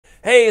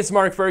Hey, it's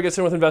Mark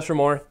Ferguson with Invest for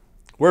More.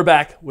 We're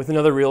back with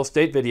another real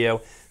estate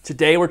video.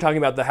 Today we're talking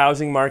about the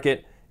housing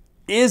market.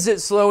 Is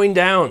it slowing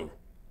down?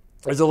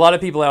 There's a lot of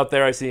people out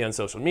there I see on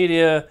social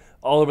media,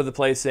 all over the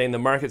place saying the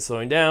market's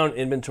slowing down,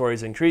 inventory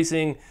is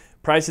increasing,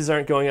 prices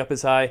aren't going up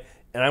as high,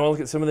 and I want to look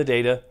at some of the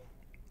data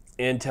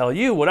and tell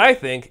you what I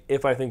think,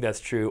 if I think that's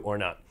true or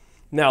not.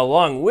 Now,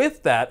 along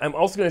with that, I'm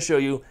also going to show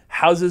you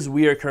houses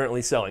we are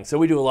currently selling. So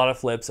we do a lot of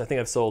flips. I think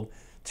I've sold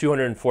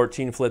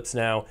 214 flips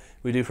now.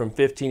 We do from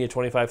 15 to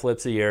 25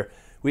 flips a year.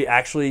 We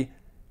actually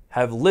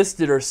have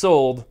listed or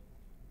sold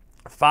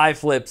 5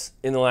 flips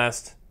in the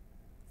last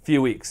few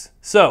weeks.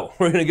 So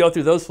we're going to go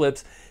through those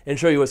flips and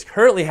show you what's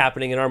currently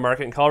happening in our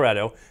market in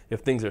Colorado,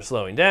 if things are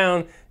slowing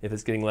down, if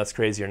it's getting less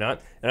crazy or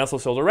not. And I also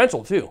sold a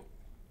rental too.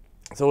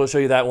 So we'll show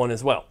you that one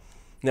as well.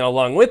 Now,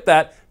 along with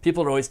that,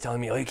 people are always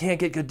telling me, oh, you can't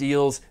get good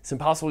deals. It's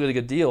impossible to get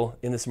a good deal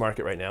in this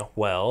market right now.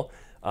 Well,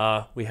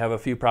 we have a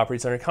few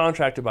properties under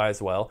contract to buy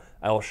as well.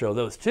 I will show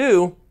those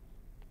too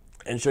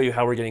and show you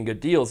how we're getting good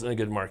deals in a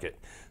good market.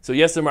 So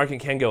yes, the market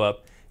can go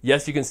up.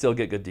 Yes, you can still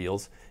get good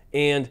deals.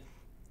 And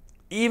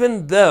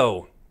even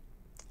though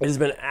it has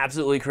been an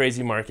absolutely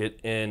crazy market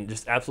and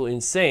just absolutely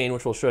insane,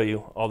 which we'll show you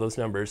all those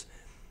numbers,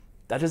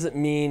 that doesn't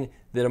mean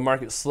that a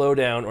market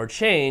slowdown or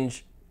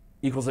change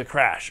equals a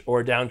crash or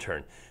a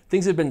downturn.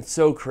 Things have been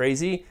so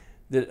crazy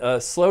that a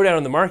slowdown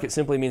in the market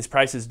simply means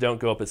prices don't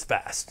go up as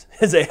fast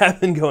as they have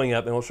been going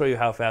up, and we'll show you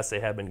how fast they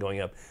have been going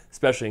up,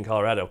 especially in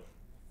Colorado.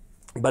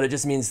 But it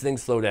just means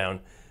things slow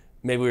down.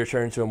 Maybe we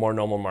return to a more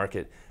normal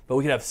market. But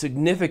we could have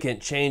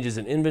significant changes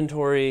in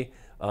inventory,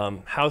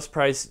 house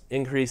price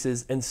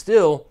increases, and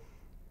still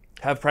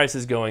have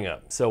prices going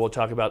up. So we'll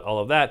talk about all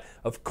of that.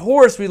 Of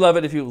course, we love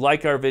it if you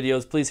like our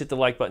videos. Please hit the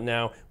like button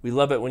now. We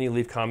love it when you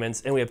leave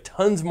comments, and we have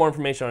tons more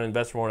information on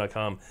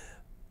investformore.com.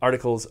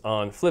 Articles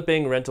on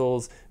flipping,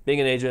 rentals, being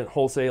an agent,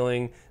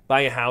 wholesaling,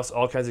 buying a house,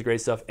 all kinds of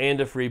great stuff,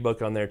 and a free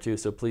book on there too,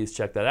 so please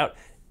check that out.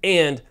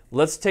 And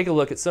let's take a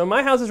look at some of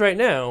my houses right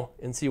now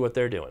and see what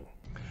they're doing.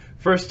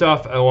 First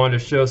off, I wanted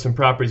to show some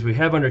properties we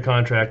have under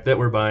contract that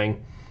we're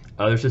buying.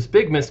 There's this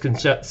big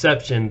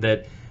misconception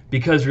that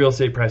because real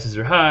estate prices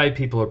are high,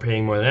 people are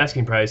paying more than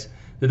asking price,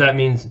 that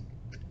means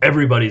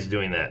everybody's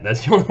doing that.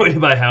 That's the only way to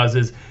buy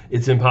houses.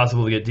 It's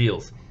impossible to get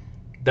deals.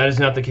 That is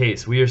not the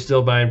case. We are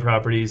still buying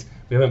properties.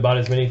 We haven't bought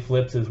as many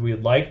flips as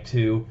we'd like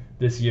to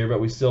this year, but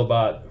we still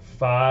bought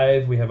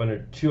 5. We have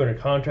 2 under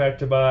contract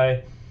to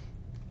buy,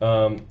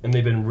 and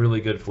they've been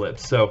really good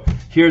flips. So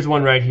here's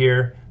one right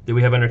here that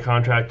we have under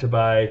contract to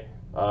buy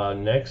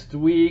next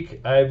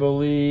week, I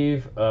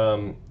believe,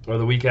 or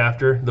the week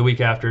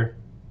after.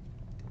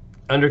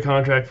 Under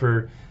contract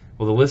for,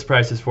 well, the list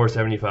price is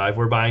 $475.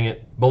 We're buying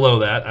it below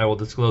that. I will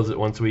disclose it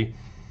once we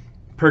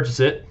purchase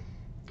it.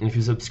 And if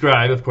you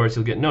subscribe, of course,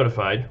 you'll get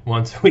notified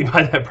once we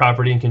buy that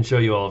property and can show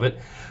you all of it.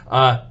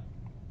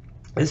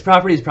 This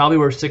property is probably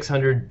worth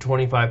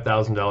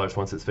 $625,000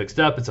 once it's fixed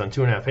up. It's on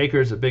 2.5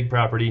 acres, a big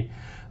property,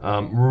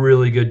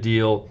 really good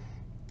deal.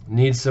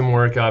 Needs some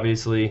work,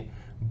 obviously,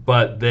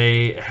 but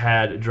they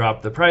had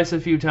dropped the price a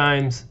few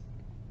times,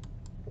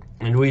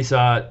 and we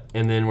saw it,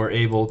 and then were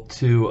able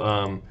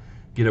to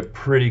get a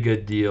pretty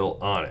good deal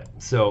on it.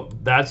 So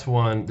that's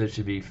one that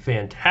should be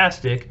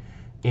fantastic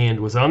and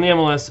was on the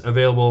MLS,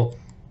 available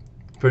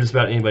for just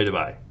about anybody to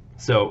buy.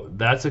 So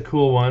that's a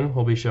cool one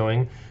we'll be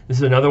showing. This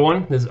is another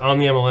one. This is on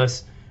the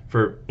MLS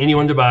for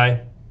anyone to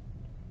buy.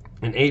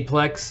 An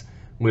 8-plex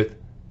with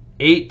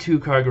 8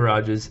 2-car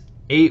garages,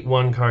 8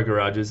 1-car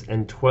garages,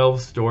 and 12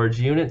 storage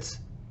units.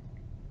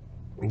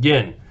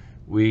 Again,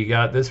 we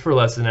got this for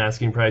less than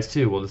asking price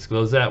too. We'll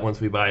disclose that once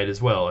we buy it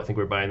as well. I think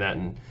we're buying that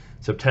in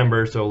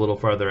September, so a little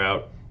farther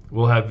out.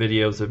 We'll have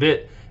videos of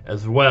it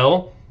as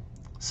well.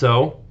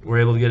 So we're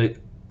able to get a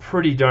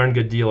pretty darn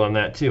good deal on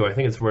that too. I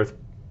think it's worth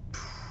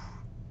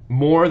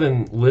more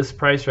than list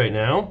price right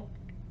now.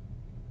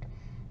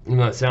 You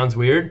know, that sounds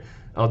weird.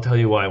 I'll tell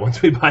you why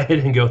once we buy it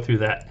and go through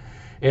that.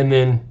 And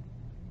then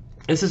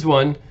this is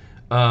one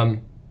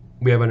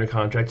we have under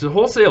contract. It's a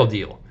wholesale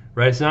deal,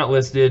 right? It's not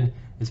listed.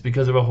 It's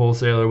because of a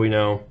wholesaler we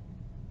know.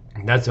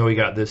 That's how we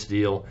got this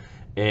deal.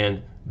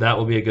 And that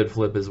will be a good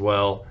flip as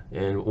well.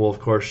 And we'll, of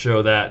course,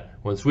 show that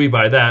once we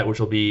buy that, which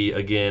will be,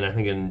 again, I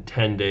think in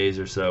 10 days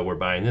or so, we're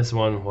buying this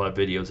one. We'll have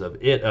videos of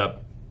it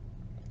up.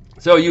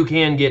 So you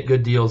can get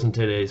good deals in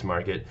today's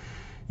market.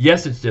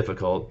 Yes, it's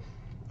difficult.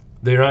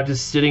 They're not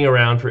just sitting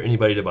around for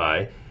anybody to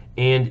buy.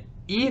 And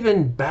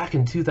even back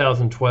in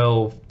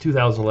 2012,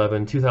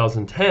 2011,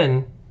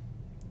 2010,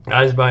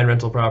 I was buying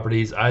rental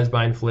properties. I was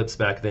buying flips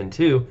back then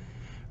too,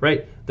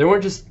 right? There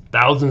weren't just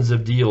thousands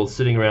of deals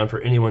sitting around for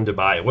anyone to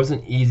buy. It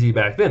wasn't easy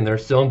back then. There are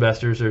still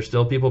investors. There are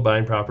still people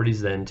buying properties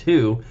then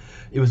too.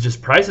 It was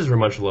just prices were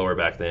much lower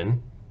back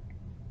then.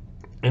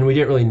 And we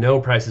didn't really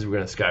know prices were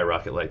going to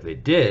skyrocket like they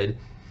did.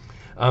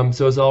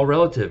 So it's all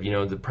relative. You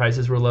know, the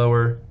prices were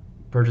lower,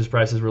 purchase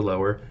prices were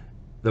lower,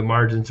 the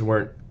margins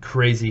weren't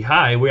crazy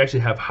high. We actually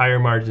have higher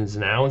margins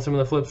now in some of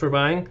the flips we're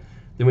buying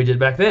than we did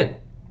back then.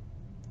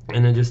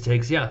 And it just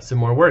takes, yeah, some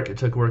more work. It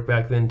took work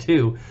back then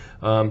too.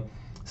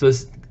 So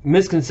this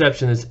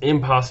misconception it's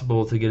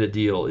impossible to get a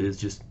deal is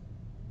just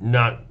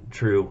not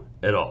true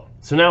at all.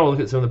 So now we'll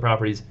look at some of the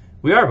properties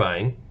we are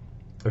buying,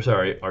 or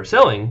sorry, are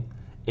selling,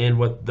 and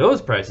what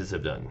those prices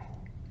have done.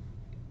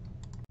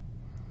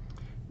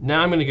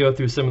 Now I'm going to go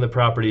through some of the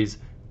properties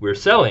we're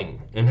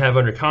selling and have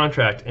under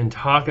contract and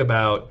talk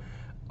about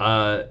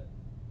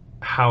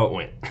how it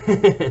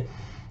went.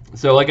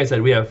 So like I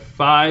said, we have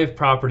 5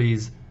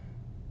 properties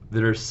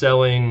that are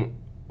selling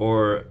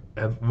or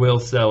will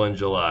sell in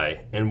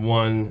July, and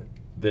 1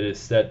 that is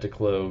set to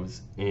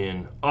close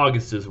in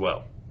August as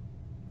well.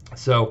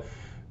 So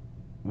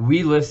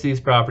we list these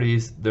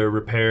properties, they're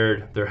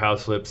repaired, they're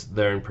house flips,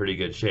 they're in pretty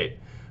good shape.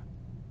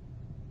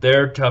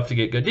 They're tough to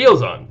get good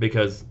deals on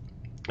because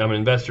I'm an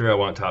investor, I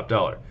want top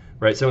dollar,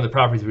 right? Some of the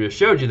properties we just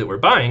showed you that we're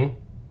buying,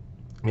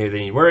 maybe they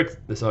need work,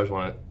 the sellers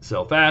want to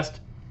sell fast,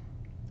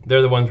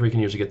 they're the ones we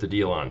can usually get the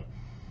deal on.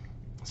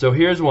 So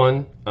here's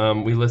one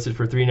we listed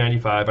for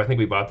 $395. I think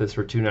we bought this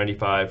for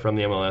 $295 from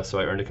the MLS, so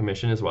I earned a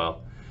commission as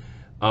well.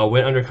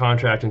 Went under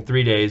contract in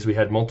 3 days. We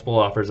had multiple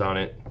offers on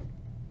it.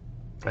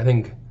 I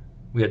think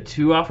we had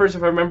 2 offers,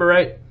 if I remember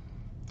right.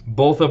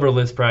 Both over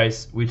list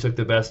price. We took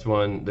the best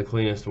one, the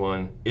cleanest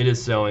one. It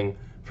is selling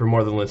for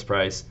more than list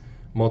price.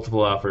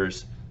 Multiple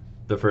offers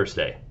the first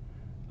day.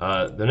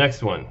 The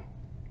next one.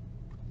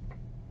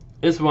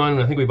 This one,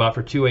 I think we bought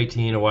for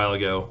 $218 a while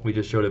ago. We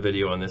just showed a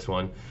video on this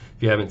one,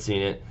 if you haven't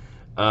seen it.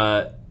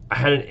 I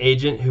had an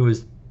agent who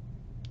was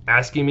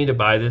asking me to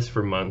buy this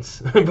for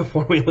months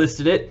before we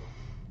listed it.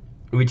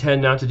 We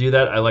tend not to do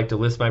that. I like to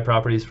list my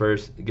properties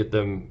first, get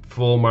them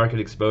full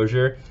market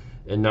exposure,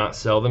 and not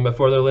sell them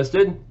before they're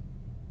listed.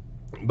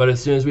 But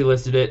as soon as we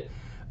listed it,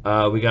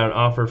 we got an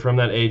offer from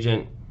that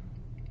agent,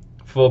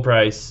 full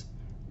price.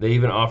 They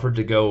even offered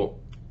to go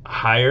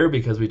higher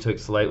because we took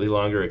slightly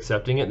longer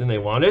accepting it than they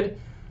wanted,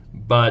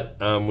 but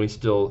we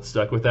still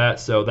stuck with that.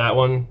 So that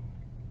one,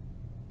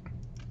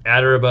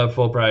 at or above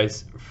full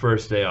price,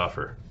 first day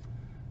offer.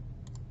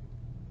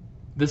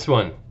 This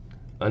one,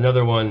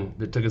 another one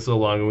that took us a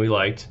little longer than we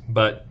liked,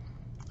 but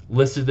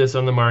listed this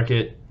on the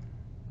market,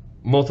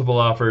 multiple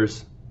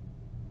offers,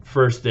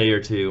 first day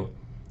or 2.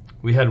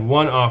 We had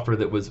one offer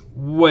that was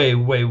way,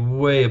 way,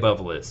 way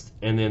above list,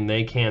 and then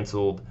they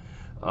canceled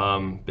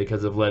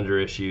because of lender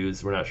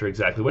issues. We're not sure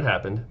exactly what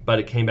happened, but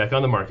it came back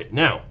on the market.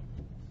 Now,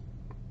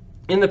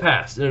 in the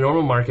past, in a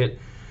normal market,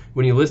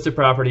 when you list a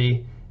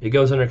property, it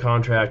goes under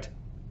contract,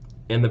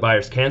 and the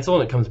buyers cancel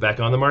and it comes back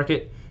on the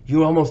market,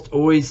 you almost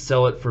always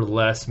sell it for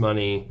less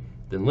money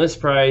than list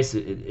price.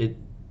 It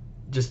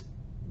just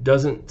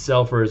doesn't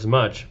sell for as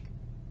much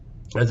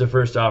as a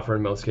first offer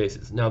in most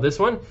cases. Now this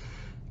one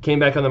came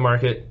back on the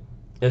market.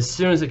 As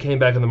soon as it came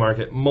back on the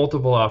market,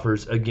 multiple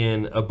offers,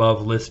 again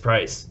above list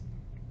price.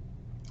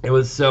 It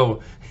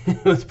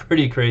was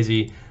pretty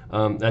crazy.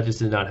 That just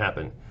did not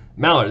happen.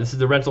 Mallard, this is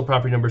the rental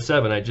property number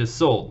 7 I just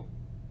sold.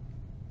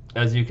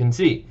 As you can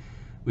see,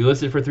 we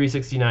listed for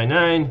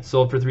 $369.9,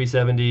 sold for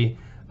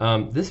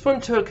 $370. This one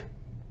took,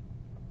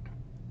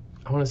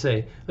 I want to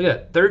say, look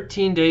at that,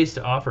 13 days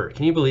to offer.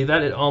 Can you believe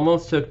that? It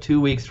almost took 2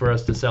 weeks for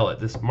us to sell it.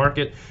 This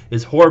market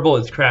is horrible.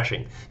 It's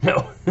crashing.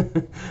 No,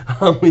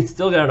 we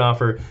still got an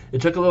offer.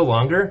 It took a little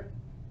longer,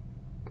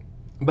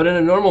 but in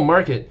a normal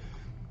market,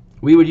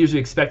 we would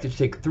usually expect it to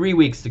take 3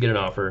 weeks to get an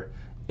offer,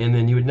 and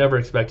then you would never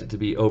expect it to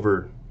be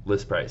over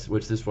list price,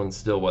 which this one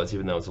still was,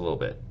 even though it's a little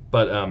bit.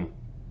 But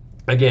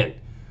again,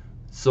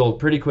 sold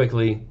pretty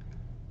quickly,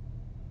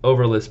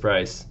 over list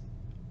price.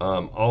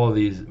 All of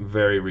these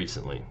very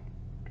recently.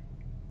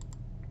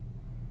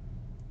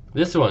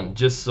 This one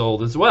just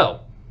sold as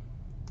well.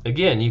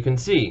 Again, you can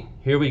see,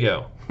 here we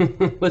go.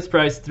 List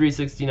price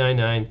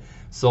 $369.9,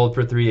 sold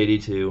for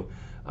 $382.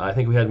 I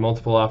think we had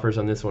multiple offers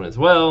on this one as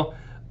well.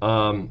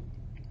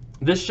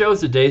 This shows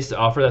the days to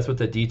offer. That's what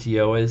the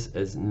DTO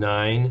is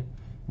 9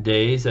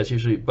 days. That's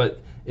usually, but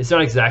it's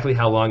not exactly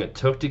how long it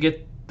took to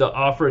get the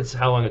offer. It's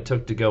how long it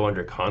took to go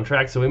under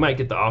contract. So we might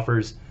get the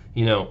offers,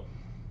 you know,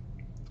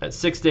 at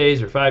 6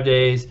 days or 5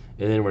 days,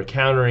 and then we're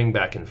countering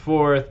back and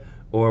forth,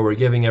 or we're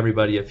giving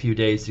everybody a few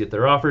days to get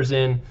their offers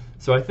in.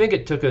 So I think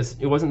it took us,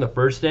 it wasn't the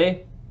first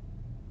day,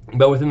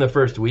 but within the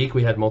first week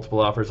we had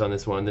multiple offers on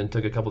this one, then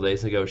took a couple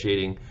days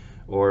negotiating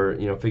or,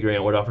 you know, figuring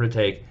out what offer to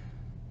take.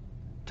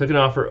 Took an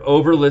offer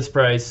over list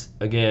price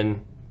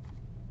again,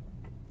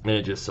 and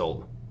it just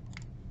sold.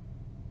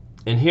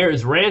 And here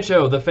is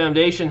Rancho, the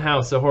foundation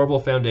house, the horrible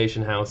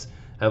foundation house.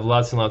 I have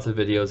lots and lots of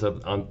videos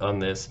on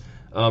this.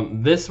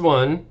 This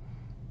one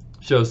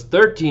shows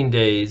 13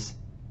 days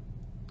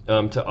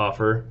to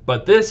offer,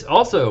 but this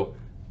also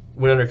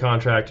went under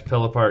contract,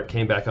 fell apart,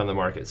 came back on the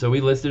market. So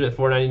we listed at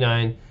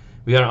 $499.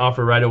 We got an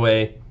offer right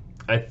away.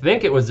 I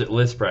think it was at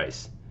list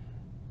price,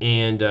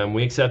 and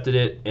we accepted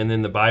it. And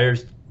then the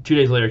buyers 2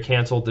 days later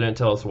canceled. Didn't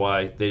tell us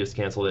why. They just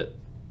canceled it.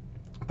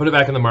 Put it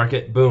back on the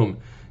market. Boom.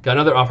 Got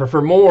another offer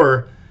for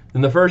more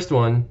than the first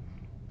one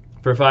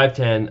for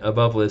 $510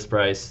 above list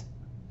price.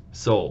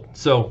 Sold.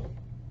 So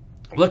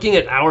looking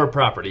at our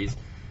properties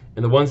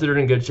and the ones that are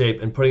in good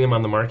shape and putting them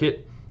on the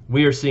market,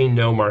 we are seeing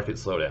no market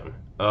slowdown.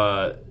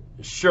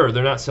 sure,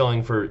 they're not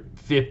selling for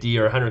 $50,000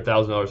 or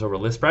 $100,000 over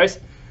list price,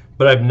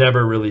 but I've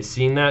never really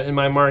seen that in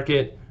my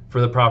market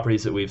for the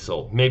properties that we've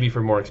sold. Maybe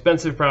for more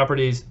expensive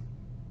properties,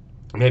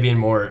 maybe in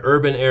more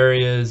urban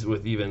areas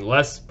with even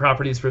less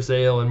properties for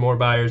sale and more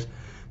buyers.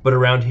 But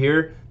around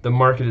here, the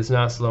market is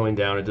not slowing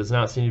down. It does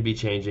not seem to be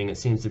changing. It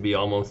seems to be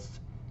almost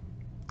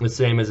the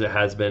same as it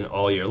has been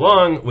all year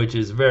long, which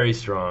is very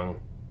strong.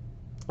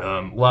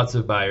 Lots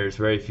of buyers,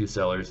 very few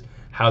sellers,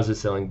 houses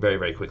selling very,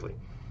 very quickly.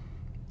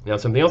 Now,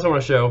 something else I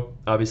want to show,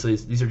 obviously,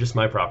 is these are just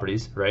my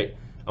properties, right?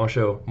 I want to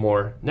show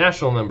more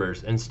national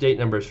numbers and state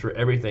numbers for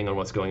everything on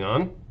what's going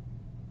on.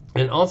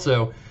 And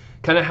also,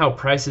 kind of how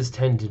prices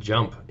tend to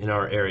jump in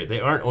our area. They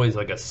aren't always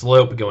like a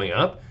slope going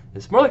up.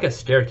 It's more like a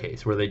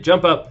staircase where they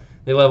jump up,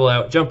 they level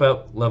out, jump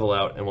up, level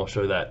out, and we'll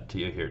show that to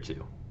you here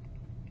too.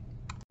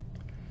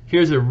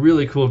 Here's a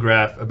really cool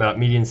graph about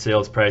median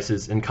sales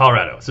prices in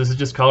Colorado. So this is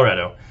just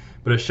Colorado,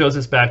 but it shows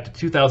us back to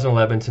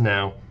 2011 to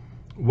now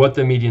what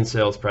the median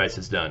sales price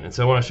has done. And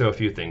so I want to show a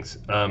few things.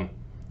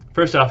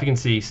 First off, you can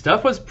see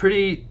stuff was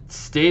pretty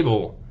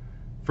stable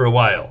for a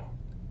while.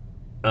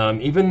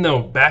 Even though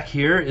back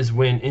here is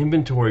when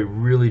inventory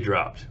really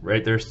dropped,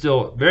 right? There's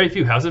still very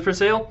few houses for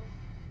sale,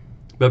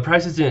 but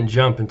prices didn't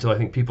jump until I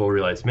think people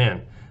realized,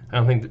 man, I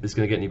don't think it's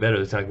going to get any better.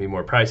 There's not going to be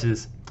more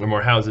prices or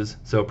more houses.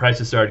 So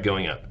prices started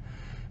going up.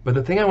 But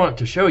the thing I want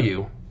to show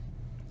you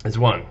is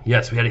one,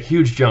 yes, we had a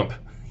huge jump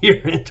here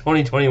in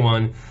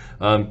 2021.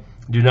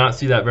 Do not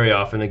see that very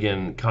often,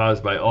 again,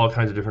 caused by all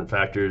kinds of different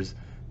factors.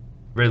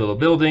 Very little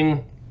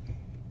building,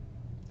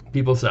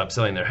 people stopped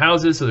selling their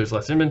houses, so there's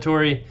less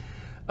inventory,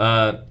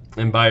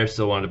 and buyers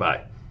still wanted to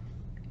buy.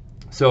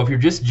 So if you're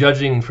just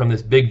judging from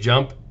this big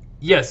jump,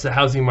 yes, the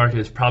housing market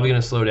is probably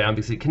going to slow down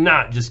because it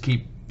cannot just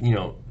keep,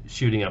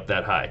 shooting up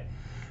that high.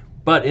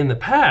 But in the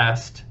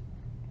past,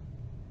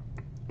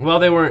 while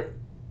they weren't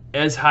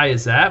as high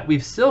as that,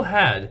 we've still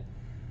had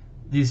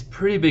these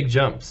pretty big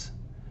jumps.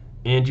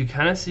 And you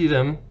kind of see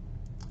them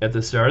at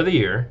the start of the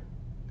year,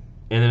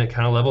 and then it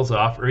kind of levels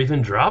off or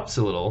even drops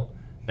a little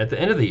at the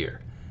end of the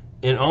year.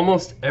 And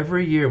almost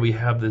every year we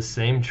have this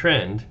same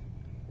trend.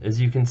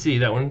 As you can see,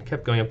 that one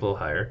kept going up a little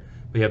higher.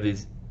 We have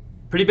these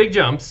pretty big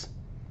jumps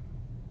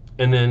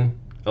and then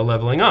a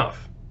leveling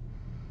off.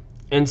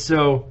 And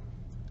so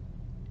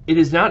it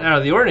is not out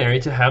of the ordinary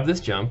to have this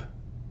jump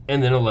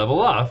and then a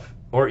level off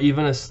or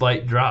even a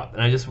slight drop.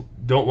 And I just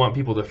don't want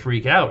people to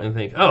freak out and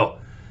think, oh,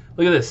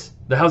 look at this,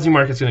 the housing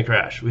market's going to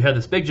crash. We had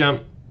this big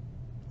jump,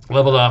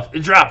 leveled off,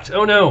 it dropped,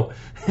 oh no.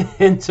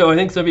 And so I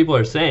think some people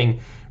are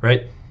saying,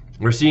 right,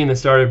 we're seeing the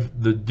start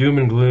of the doom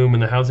and gloom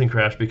and the housing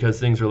crash because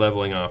things are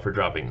leveling off or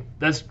dropping.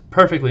 That's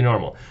perfectly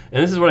normal.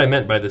 And this is what I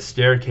meant by the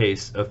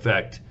staircase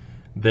effect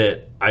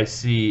that I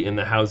see in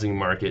the housing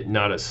market,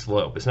 not a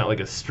slope. It's not like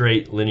a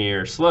straight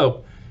linear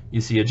slope. You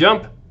see a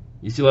jump,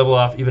 you see level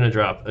off, even a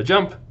drop, a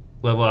jump,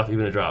 level off,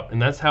 even a drop.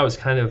 And that's how it's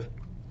kind of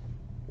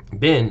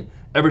been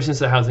ever since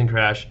the housing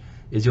crash,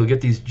 is you'll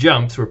get these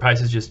jumps where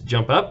prices just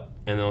jump up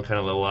and they'll kind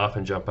of level off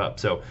and jump up.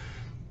 So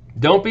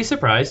don't be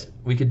surprised.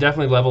 We could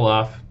definitely level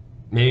off,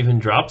 maybe even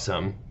drop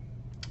some,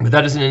 but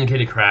that doesn't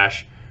indicate a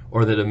crash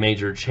or that a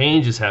major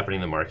change is happening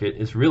in the market.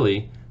 It's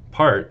really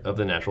part of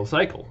the natural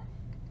cycle.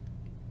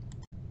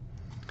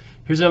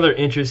 Here's another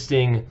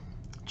interesting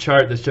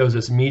chart that shows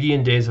us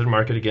median days on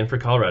market again for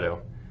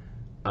Colorado.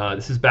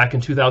 This is back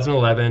in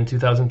 2011,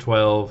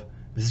 2012.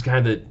 This is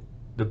kind of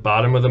the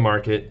bottom of the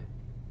market.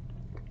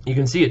 You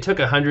can see it took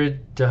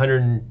 100 to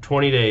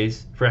 120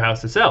 days for a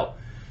house to sell.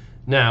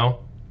 Now,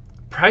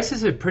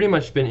 prices have pretty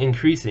much been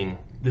increasing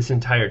this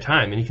entire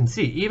time. And you can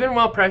see, even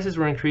while prices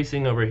were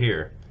increasing over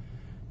here,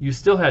 you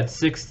still had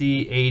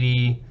 60,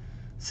 80,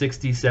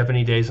 60,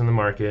 70 days on the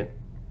market.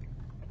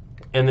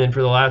 And then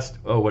for the last,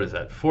 4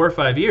 or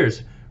 5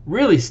 years,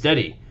 really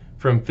steady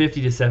from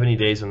 50 to 70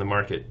 days on the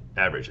market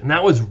average. And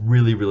that was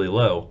really, really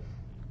low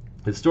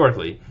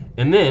historically.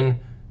 And then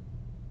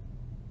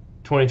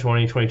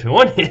 2020,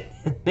 2021 hit,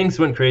 things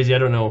went crazy. I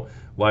don't know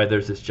why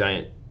there's this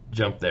giant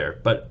jump there,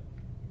 but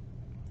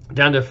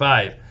down to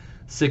 5,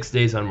 6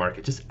 days on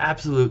market, just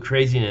absolute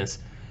craziness.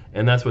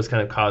 And that's what's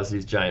kind of caused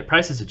these giant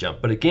prices to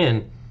jump. But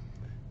again,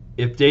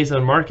 if days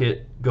on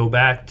market go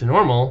back to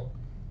normal,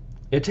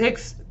 it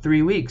takes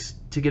 3 weeks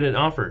to get an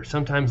offer,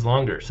 sometimes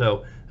longer.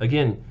 So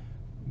again,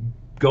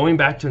 going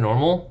back to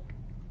normal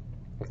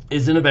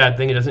isn't a bad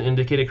thing. It doesn't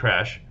indicate a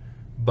crash,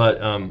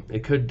 but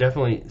it could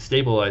definitely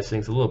stabilize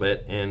things a little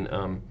bit.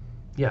 And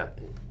yeah,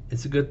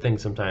 it's a good thing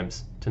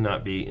sometimes to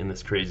not be in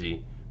this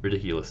crazy,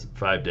 ridiculous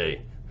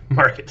 5-day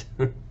market.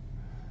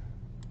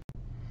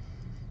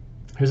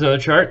 Here's another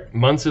chart,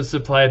 months of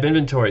supply of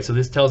inventory. So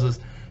this tells us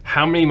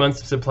how many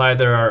months of supply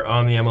there are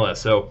on the MLS.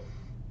 So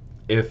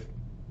if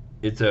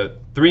it's a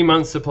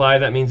 3-month supply,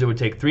 that means it would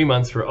take 3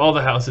 months for all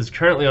the houses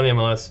currently on the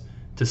MLS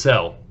to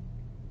sell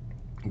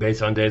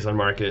based on days on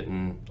market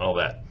and all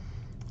that.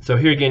 So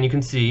here again, you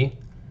can see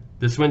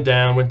this went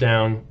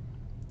down,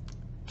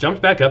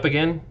 jumped back up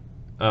again.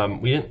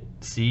 We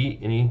didn't see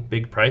any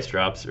big price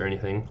drops or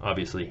anything,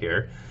 obviously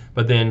here,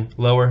 but then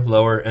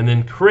lower, and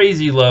then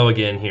crazy low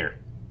again here.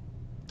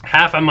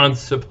 half a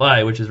month's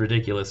supply, which is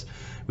ridiculous.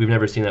 We've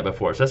never seen that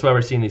before. So that's why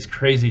we're seeing these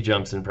crazy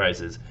jumps in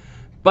prices.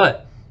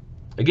 But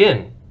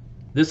again,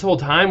 this whole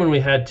time when we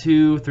had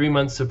 2-3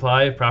 months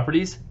supply of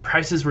properties,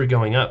 prices were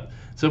going up.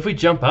 So if we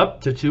jump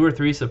up to 2 or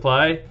 3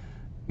 supply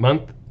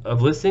month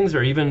of listings,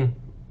 or even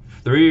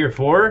 3 or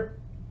 4,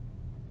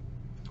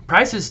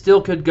 prices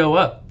still could go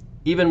up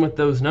even with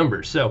those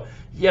numbers. So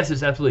yes,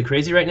 it's absolutely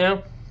crazy right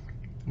now,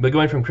 but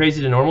going from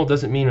crazy to normal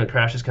doesn't mean a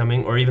crash is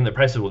coming or even the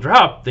prices will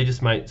drop. They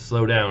just might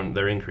slow down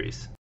their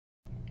increase.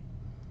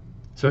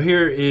 So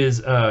here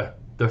is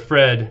the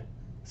Fred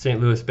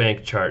St. Louis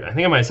Bank chart. I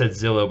think I might have said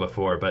Zillow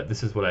before, but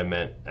this is what I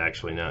meant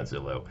actually, not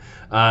Zillow.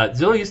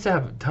 Zillow used to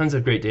have tons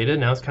of great data.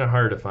 Now it's kind of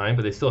harder to find,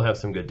 but they still have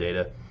some good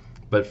data.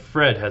 But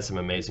Fred has some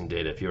amazing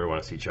data if you ever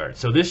want to see charts.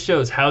 So this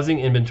shows housing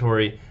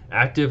inventory,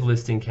 active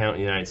listing count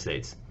in the United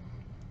States.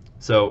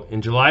 So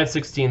in July of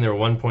 16, there were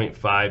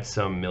 1.5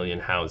 some million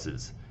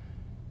houses.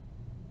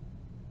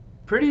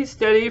 Pretty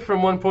steady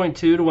from 1.2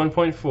 to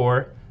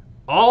 1.4.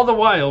 All the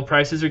while,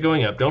 prices are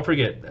going up. Don't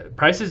forget,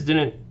 prices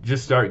didn't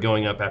just start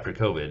going up after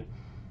COVID.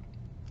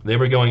 They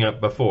were going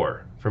up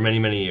before, for many,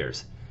 many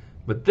years.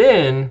 But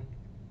then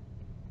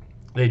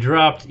they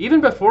dropped, even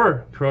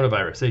before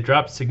coronavirus, they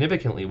dropped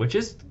significantly, which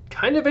is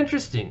kind of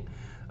interesting.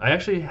 I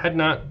actually had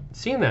not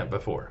seen that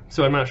before,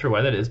 so I'm not sure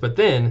why that is. But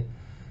then,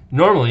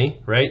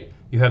 normally, right,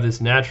 you have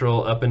this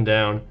natural up and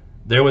down.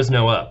 There was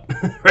no up,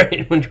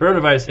 right? When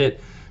coronavirus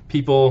hit,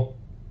 people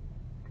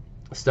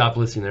stopped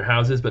listing their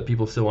houses, but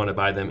people still want to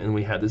buy them, and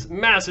we had this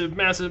massive,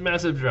 massive,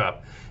 massive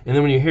drop. And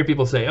then when you hear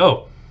people say,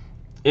 oh,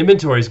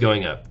 inventory's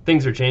going up,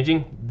 things are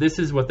changing, this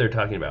is what they're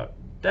talking about.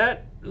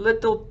 That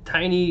little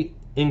tiny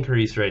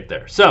increase right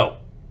there. So,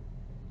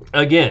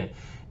 again,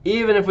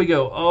 even if we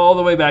go all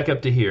the way back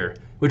up to here,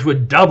 which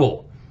would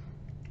double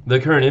the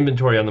current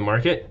inventory on the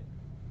market,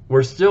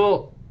 we're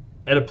still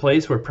at a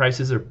place where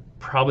prices are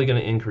probably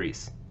going to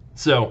increase.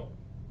 So,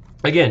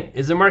 again,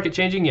 is the market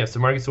changing? Yes, the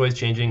market's always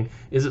changing.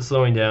 Is it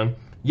slowing down?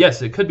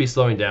 Yes, it could be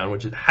slowing down,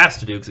 which it has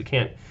to do because it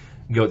can't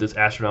go at this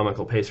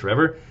astronomical pace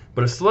forever.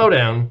 But a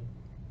slowdown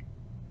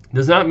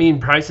does not mean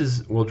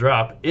prices will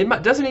drop. It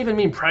doesn't even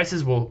mean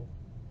prices will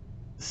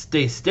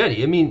stay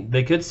steady. I mean,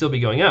 they could still be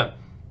going up,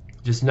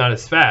 just not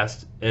as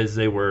fast as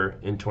they were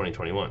in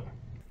 2021.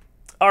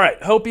 All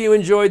right, hope you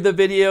enjoyed the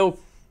video.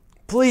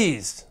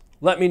 Please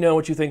let me know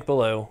what you think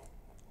below.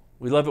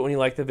 We love it when you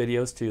like the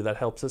videos too. That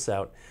helps us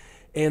out.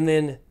 And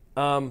then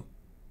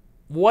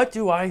what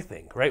do I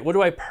think, right? What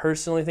do I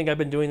personally think? I've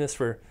been doing this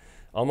for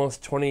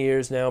almost 20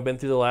 years now, been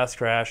through the last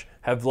crash,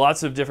 have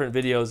lots of different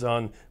videos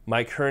on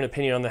my current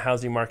opinion on the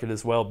housing market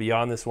as well,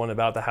 beyond this one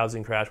about the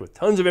housing crash, with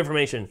tons of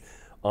information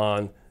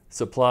on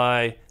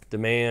supply,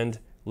 demand,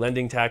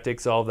 lending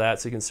tactics, all of that.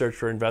 So you can search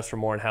for Invest for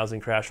More and Housing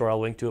Crash, or I'll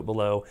link to it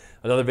below.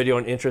 Another video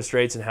on interest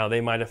rates and how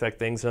they might affect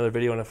things. Another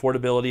video on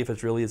affordability, if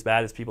it's really as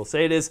bad as people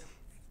say it is.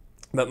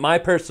 But my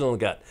personal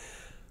gut,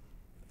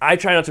 I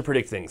try not to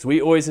predict things.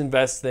 We always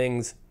invest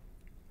in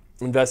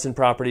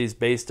properties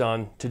based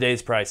on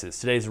today's prices,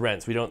 today's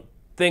rents. We don't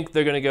think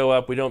they're going to go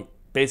up. We don't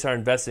base our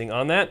investing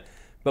on that,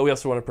 but we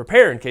also want to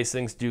prepare in case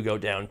things do go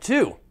down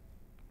too.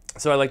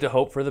 So I like to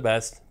hope for the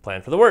best,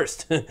 plan for the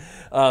worst.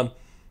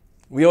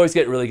 We always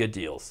get really good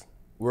deals.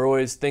 We're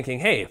always thinking,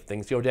 hey, if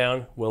things go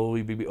down, will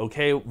we be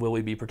okay? Will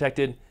we be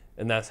protected?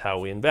 And that's how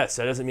we invest.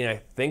 That doesn't mean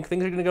I think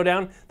things are going to go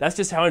down. That's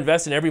just how I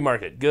invest in every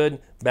market.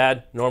 Good,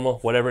 bad, normal,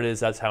 whatever it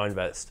is, that's how I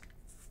invest.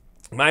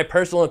 My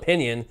personal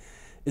opinion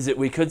is that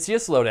we could see a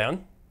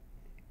slowdown,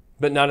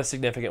 but not a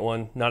significant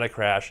one, not a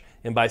crash.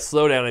 And by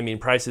slowdown, I mean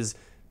prices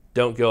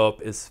don't go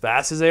up as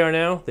fast as they are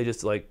now. They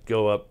just like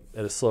go up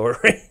at a slower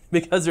rate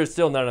because there's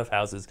still not enough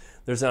houses.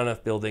 There's not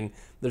enough building.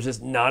 There's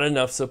just not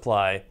enough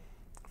supply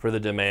for the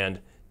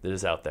demand that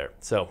is out there.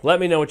 So let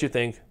me know what you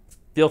think.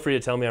 Feel free to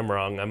tell me I'm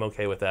wrong. I'm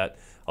okay with that,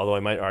 although I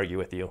might argue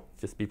with you.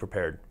 Just be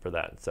prepared for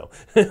that. So,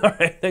 all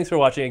right, thanks for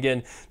watching.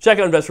 Again, check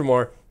out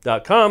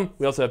investformore.com.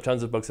 We also have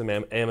tons of books on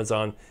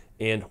Amazon,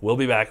 and we'll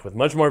be back with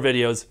much more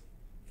videos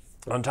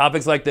on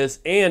topics like this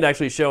and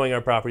actually showing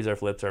our properties, our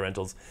flips, our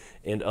rentals,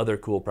 and other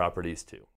cool properties too.